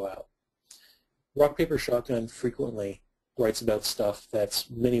some info out. Rock, Paper, Shotgun frequently writes about stuff that's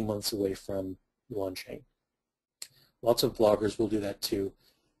many months away from launching. Lots of bloggers will do that too.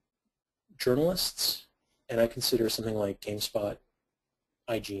 Journalists, and I consider something like GameSpot,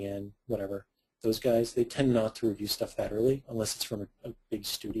 IGN, whatever, those guys, they tend not to review stuff that early unless it's from a big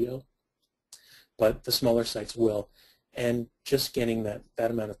studio. But the smaller sites will. And just getting that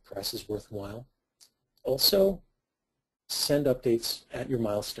amount of press is worthwhile. Also, send updates at your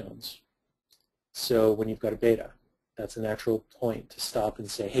milestones. So when you've got a beta, that's a natural point to stop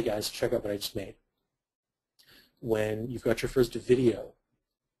and say, hey guys, check out what I just made. When you've got your first video,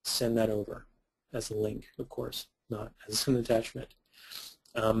 send that over as a link, of course, not as an attachment.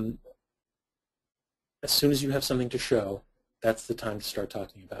 As soon as you have something to show, that's the time to start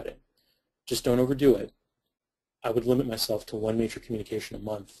talking about it. Just don't overdo it. I would limit myself to 1 major communication a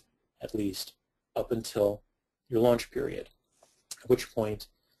month, at least, up until your launch period, at which point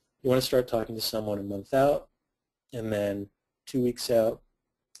you want to start talking to someone a month out, and then 2 weeks out,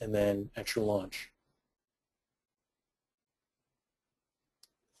 and then at your launch.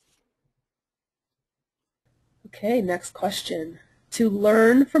 Okay, next question. To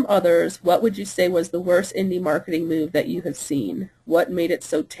learn from others, what would you say was the worst indie marketing move that you have seen? What made it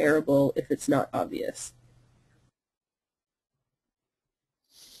so terrible if it's not obvious?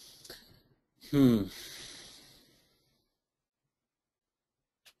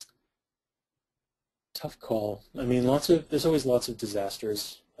 Tough call. I mean, there's always lots of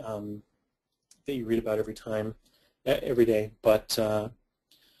disasters that you read about every day, but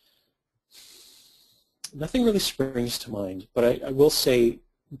nothing really springs to mind. But I will say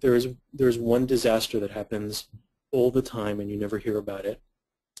there's one disaster that happens all the time and you never hear about it.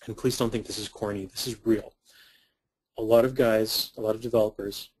 And please don't think this is corny. This is real. A lot of guys, a lot of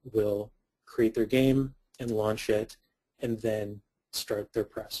developers will create their game and launch it and then start their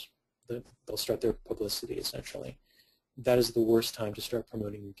press. They'll start their publicity, essentially. That is the worst time to start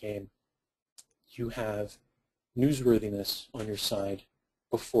promoting your game. You have newsworthiness on your side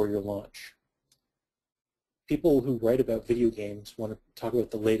before your launch. People who write about video games want to talk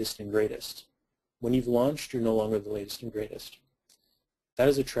about the latest and greatest. When you've launched, you're no longer the latest and greatest. That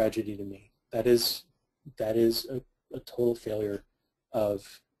is a tragedy to me. That is a total failure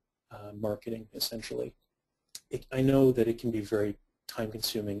of marketing, essentially. I know that it can be very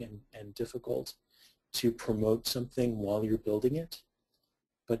time-consuming and difficult to promote something while you're building it,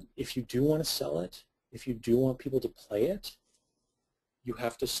 but if you do want to sell it, if you do want people to play it, you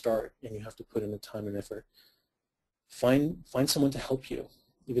have to start and you have to put in the time and effort. Find someone to help you,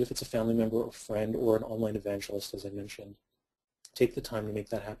 even if it's a family member or friend or an online evangelist, as I mentioned. Take the time to make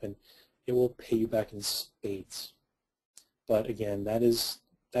that happen. It will pay you back in spades. But again, that is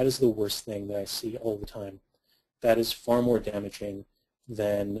That is the worst thing that I see all the time. That is far more damaging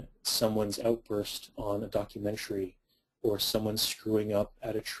than someone's outburst on a documentary or someone screwing up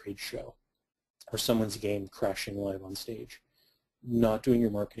at a trade show or someone's game crashing live on stage. Not doing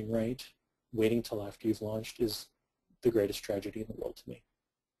your marketing right, waiting till after you've launched is the greatest tragedy in the world to me.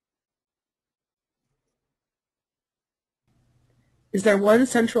 Is there one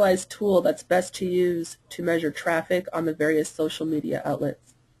centralized tool that's best to use to measure traffic on the various social media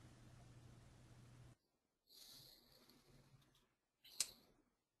outlets?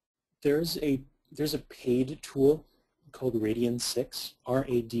 There's a paid tool called Radian 6,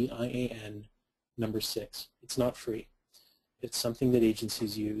 R-A-D-I-A-N number 6. It's not free. It's something that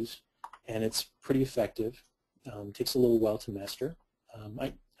agencies use, and it's pretty effective. Takes a little while to master.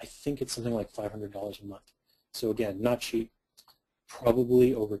 I think it's something like $500 a month. So again, not cheap,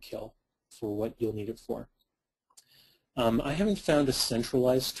 probably overkill for what you'll need it for. I haven't found a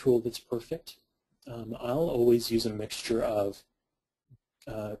centralized tool that's perfect. I'll always use a mixture of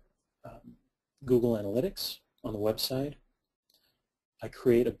Google Analytics on the website. I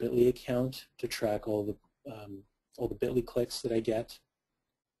create a Bitly account to track all the Bitly clicks that I get,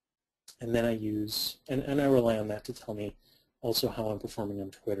 and then I use and I rely on that to tell me also how I'm performing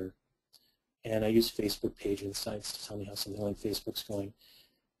on Twitter, and I use Facebook page insights to tell me how something like Facebook's going.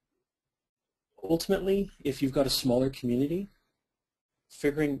 Ultimately, if you've got a smaller community,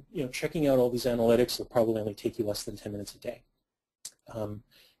 checking out all these analytics will probably only take you less than 10 minutes a day.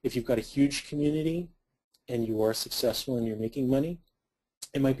 If you've got a huge community and you are successful and you're making money,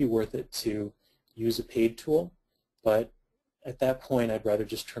 it might be worth it to use a paid tool, but at that point I'd rather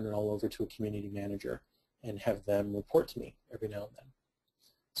just turn it all over to a community manager and have them report to me every now and then.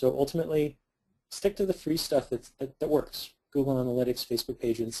 So ultimately, stick to the free stuff that works. Google Analytics, Facebook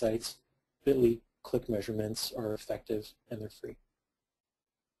page insights, Bitly click measurements are effective and they're free.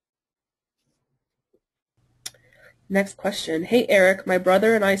 Next question. Hey Eric, my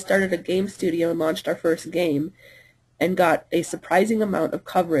brother and I started a game studio and launched our first game and got a surprising amount of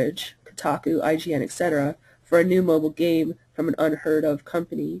coverage, Kotaku, IGN, etc., for a new mobile game from an unheard of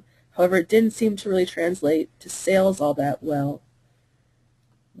company. However, it didn't seem to really translate to sales all that well.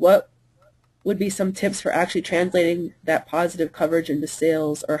 What would be some tips for actually translating that positive coverage into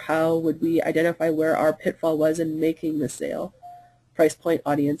sales, or how would we identify where our pitfall was in making the sale? Price point,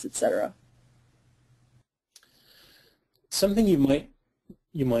 audience, etc. Something you might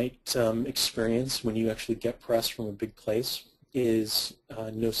experience when you actually get press from a big place is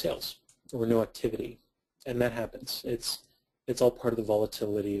no sales or no activity, and that happens. It's all part of the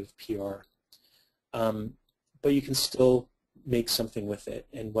volatility of PR, but you can still make something with it.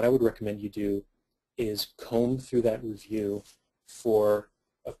 And what I would recommend you do is comb through that review for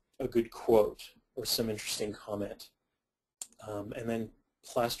a good quote or some interesting comment, and then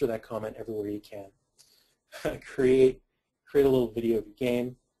plaster that comment everywhere you can. create a little video of your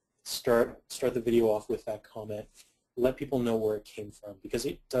game, start the video off with that comment, let people know where it came from, because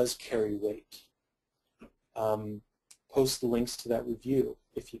it does carry weight. Post the links to that review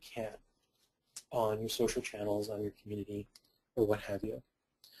if you can on your social channels, on your community, or what have you.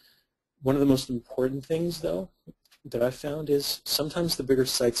 One of the most important things, though, that I've found is sometimes the bigger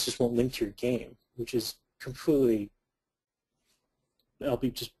sites just won't link to your game, which is completely, I'll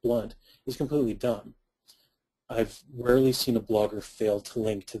be just blunt, is completely dumb. I've rarely seen a blogger fail to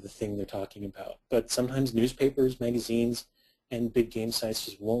link to the thing they're talking about, but sometimes newspapers, magazines, and big game sites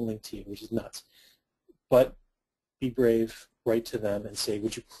just won't link to you, which is nuts. But be brave, write to them and say,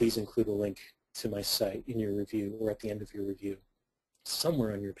 would you please include a link to my site in your review or at the end of your review,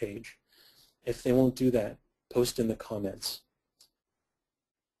 somewhere on your page. If they won't do that, post in the comments.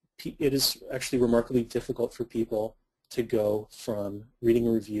 It is actually remarkably difficult for people to go from reading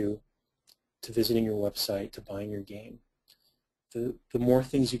a review to visiting your website to buying your game. The more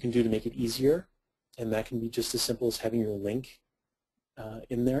things you can do to make it easier, and that can be just as simple as having your link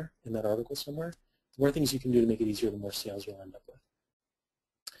in there, in that article somewhere, the more things you can do to make it easier, the more sales you'll end up with.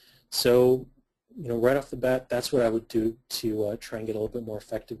 So, right off the bat, that's what I would do to try and get a little bit more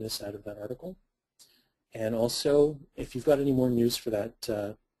effectiveness out of that article. And also, if you've got any more news for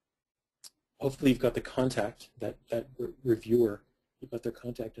that, hopefully you've got the contact, that reviewer, you've got their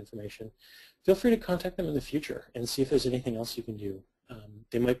contact information. Feel free to contact them in the future and see if there's anything else you can do.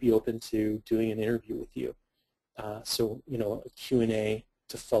 They might be open to doing an interview with you. So, a Q&A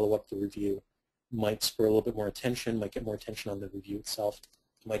to follow up the review might spur a little bit more attention, might get more attention on the review itself,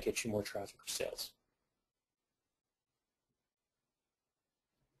 might get you more traffic or sales.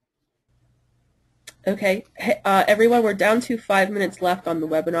 Okay, everyone, we're down to 5 minutes left on the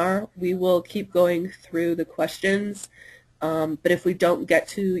webinar. We will keep going through the questions But if we don't get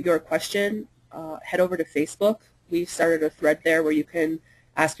to your question, head over to Facebook. We started a thread there where you can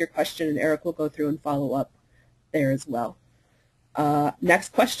ask your question, and Eric will go through and follow up there as well. Next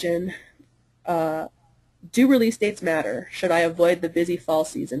question. Do release dates matter? Should I avoid the busy fall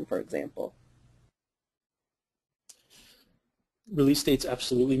season, for example? Release dates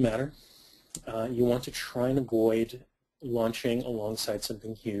absolutely matter. You want to try and avoid launching alongside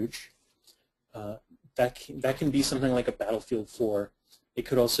something huge. That can be something like a Battlefield 4. It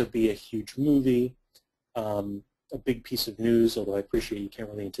could also be a huge movie, a big piece of news, although I appreciate you can't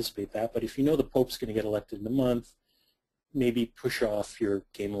really anticipate that. But if you know the Pope's going to get elected in a month, maybe push off your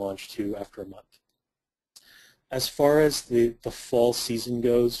game launch to after a month. As far as the fall season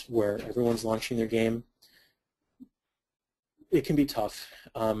goes, where everyone's launching their game, it can be tough,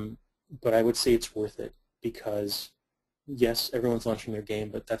 but I would say it's worth it because, yes, everyone's launching their game,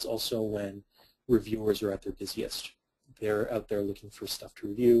 but that's also when reviewers are at their busiest. They're out there looking for stuff to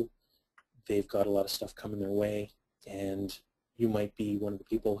review. They've got a lot of stuff coming their way, and you might be one of the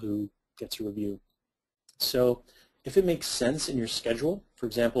people who gets a review. So if it makes sense in your schedule, for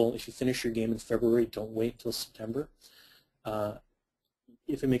example, if you finish your game in February, don't wait until September.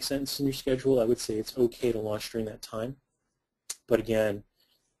 If it makes sense in your schedule, I would say it's okay to launch during that time. But again,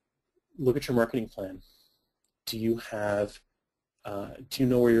 look at your marketing plan. Do you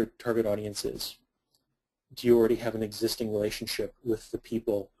know where your target audience is? Do you already have an existing relationship with the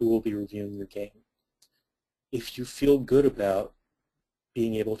people who will be reviewing your game? If you feel good about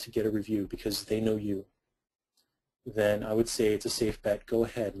being able to get a review because they know you, then I would say it's a safe bet. Go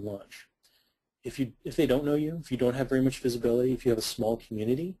ahead and launch. If they don't know you, if you don't have very much visibility, if you have a small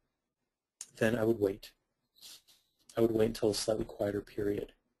community, then I would wait. I would wait until a slightly quieter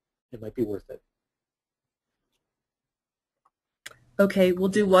period. It might be worth it. Okay, we'll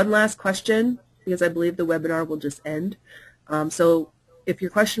do one last question because I believe the webinar will just end. So if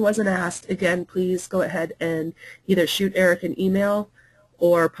your question wasn't asked, again, please go ahead and either shoot Eric an email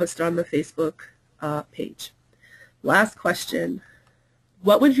or post it on the Facebook page. Last question.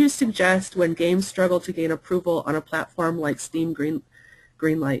 What would you suggest when games struggle to gain approval on a platform like Steam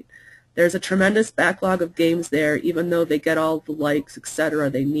Greenlight? There's a tremendous backlog of games there, even though they get all the likes, etc.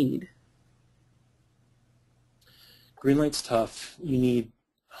 they need. Greenlight's tough. You need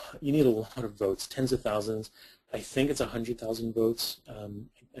a lot of votes, tens of thousands. I think it's 100,000 votes.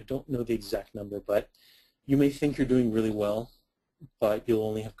 I don't know the exact number, but you may think you're doing really well, but you'll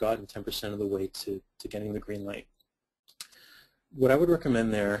only have gotten 10% of the way to getting the green light. What I would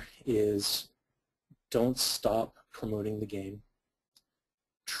recommend there is don't stop promoting the game.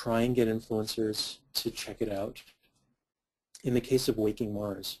 Try and get influencers to check it out. In the case of Waking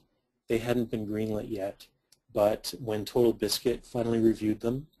Mars, they hadn't been greenlit yet, but when Total Biscuit finally reviewed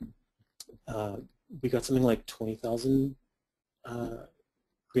them, we got something like 20,000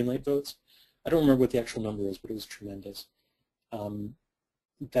 greenlight votes. I don't remember what the actual number is, but it was tremendous.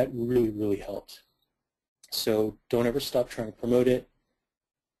 That really, really helped. So don't ever stop trying to promote it.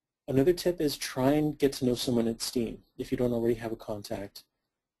 Another tip is try and get to know someone at Steam. If you don't already have a contact,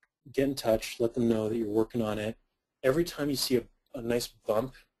 get in touch, let them know that you're working on it. Every time you see a nice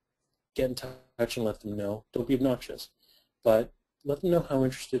bump, get in touch and let them know. Don't be obnoxious, but let them know how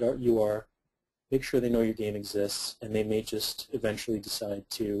interested you are. Make sure they know your game exists, and they may just eventually decide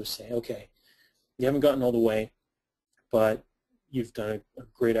to say, okay, you haven't gotten all the way, but you've done a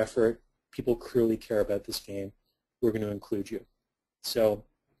great effort. People clearly care about this game. We're going to include you. So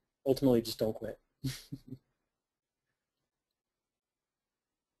ultimately, just don't quit.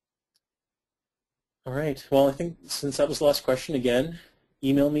 All right. Well, I think since that was the last question, again,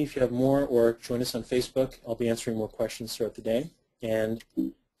 email me if you have more or join us on Facebook. I'll be answering more questions throughout the day. And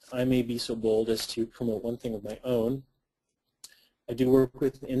I may be so bold as to promote one thing of my own. I do work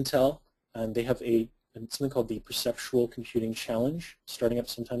with Intel, and they have something called the Perceptual Computing Challenge starting up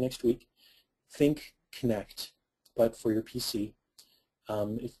sometime next week. Think Connect, but for your PC.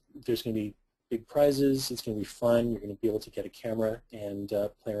 If there's going to be big prizes, it's going to be fun. You're going to be able to get a camera and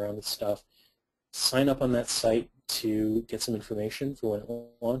play around with stuff. Sign up on that site to get some information for when it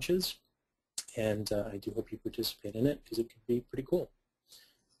launches, and I do hope you participate in it because it could be pretty cool.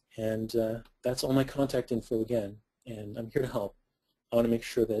 And that's all my contact info again, and I'm here to help. I want to make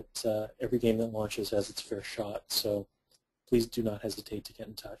sure that every game that launches has its fair shot, so please do not hesitate to get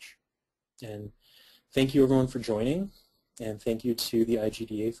in touch. And thank you everyone for joining, and thank you to the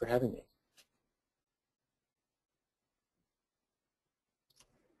IGDA for having me.